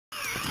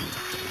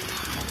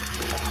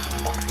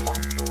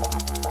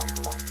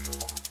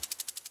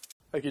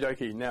Okie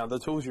dokie. Now the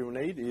tools you'll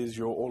need is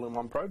your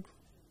all-in-one probe,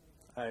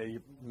 a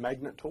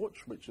magnet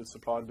torch which is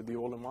supplied with the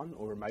all-in-one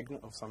or a magnet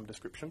of some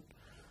description,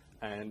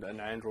 and an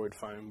Android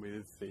phone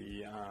with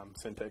the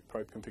Sentek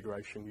probe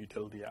configuration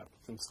utility app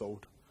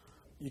installed.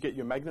 You get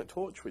your magnet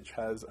torch, which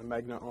has a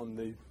magnet on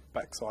the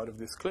back side of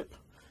this clip.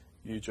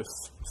 You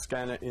just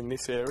scan it in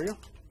this area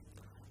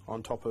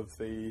on top of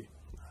the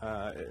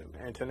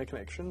antenna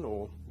connection,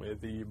 or where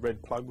the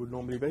red plug would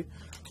normally be.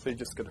 So you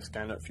just got to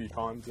scan it a few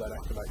times. That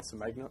activates the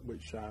magnet,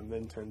 which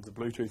then turns the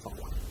Bluetooth on.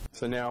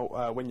 So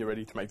now when you're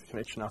ready to make the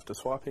connection after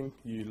swiping,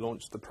 you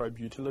launch the probe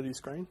utility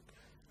screen.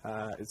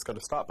 It's got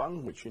a start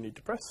button which you need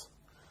to press.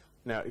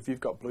 Now if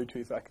you've got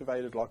Bluetooth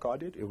activated like I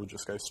did, it will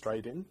just go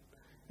straight in.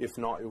 If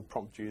not, it will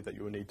prompt you that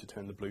you will need to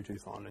turn the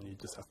Bluetooth on, and you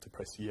just have to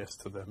press yes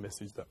to the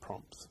message that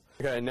prompts.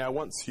 Okay, now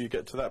once you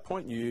get to that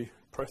point, you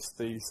press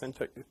the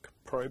Sentek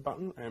probe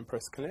button and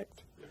press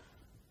connect.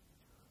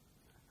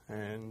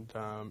 And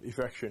if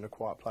you're actually in a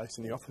quiet place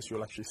in the office,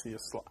 you'll actually see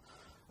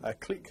a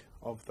click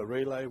of the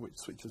relay which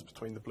switches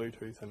between the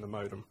Bluetooth and the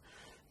modem.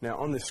 Now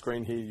on this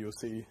screen here, you'll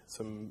see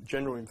some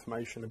general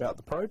information about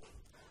the probe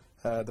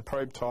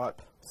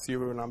type,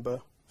 serial number,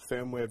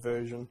 firmware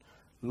version,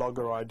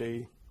 logger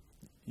ID,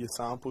 your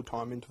sample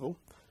time interval,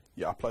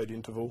 your upload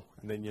interval,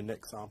 and then your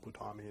next sample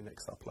time and your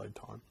next upload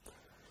time.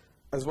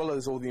 As well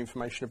as all the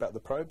information about the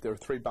probe, there are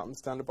 3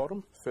 buttons down the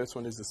bottom. The first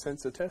one is the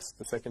sensor test,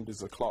 the second is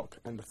the clock,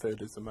 and the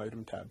third is the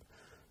modem tab.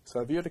 So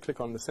if you were to click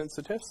on the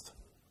sensor test,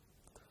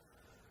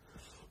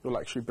 it will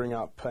actually bring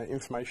up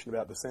information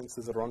about the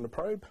sensors that are on the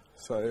probe.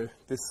 So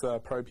this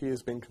probe here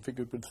has been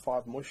configured with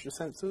 5 moisture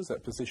sensors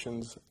at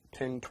positions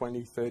 10,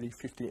 20, 30,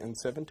 50 and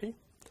 70.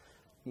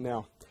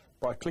 Now,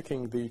 by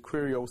clicking the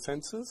query all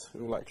sensors,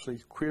 it will actually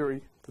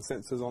query the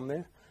sensors on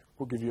there.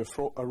 We'll give you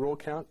a raw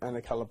count and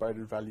a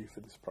calibrated value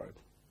for this probe.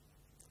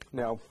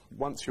 Now,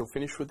 once you're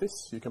finished with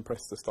this, you can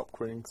press the stop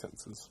querying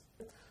sensors.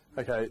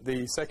 Okay,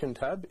 the second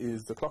tab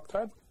is the clock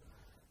tab.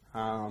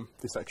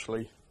 This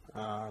actually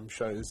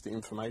shows the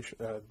information,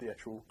 the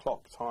actual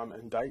clock, time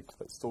and date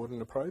that's stored in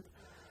the probe.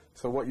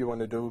 So what you want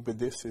to do with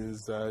this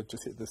is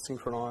just hit the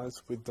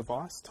synchronize with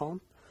device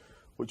time,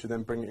 which will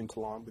then bring it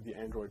into line with the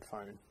Android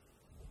phone.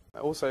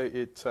 Also,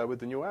 with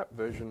the new app,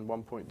 version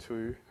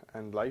 1.2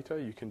 and later,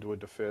 you can do a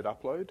deferred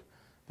upload.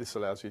 This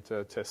allows you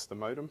to test the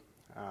modem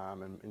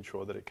and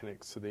ensure that it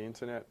connects to the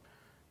internet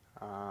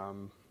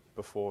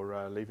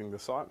before leaving the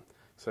site.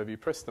 So if you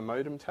press the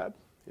modem tab,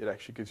 it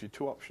actually gives you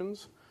 2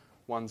 options.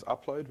 One's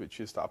upload,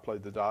 which is to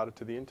upload the data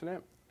to the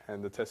internet,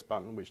 and the test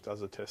button, which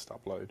does a test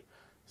upload.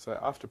 So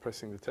after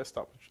pressing the test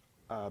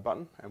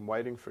button and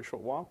waiting for a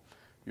short while,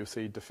 you'll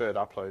see deferred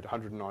upload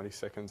 190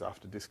 seconds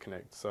after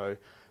disconnect. So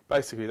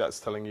basically that's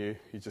telling you,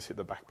 you just hit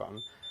the back button,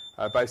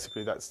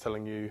 basically that's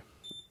telling you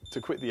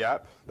to quit the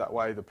app. That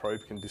way the probe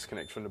can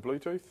disconnect from the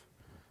Bluetooth.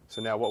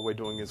 So now what we're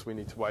doing is we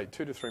need to wait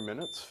 2 to 3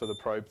 minutes for the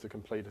probe to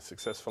complete a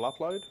successful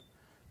upload,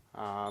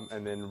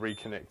 and then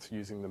reconnect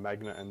using the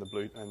magnet and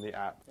the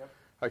app. Yep.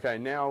 Okay,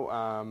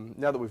 now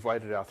that we've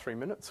waited our 3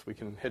 minutes, we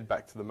can head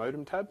back to the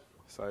modem tab.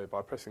 So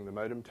by pressing the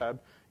modem tab,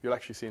 you'll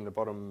actually see in the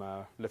bottom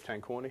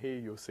left-hand corner here,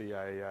 you'll see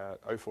a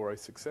 040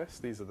 success.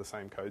 These are the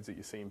same codes that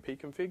you see in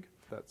pconfig.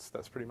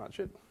 That's pretty much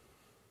it.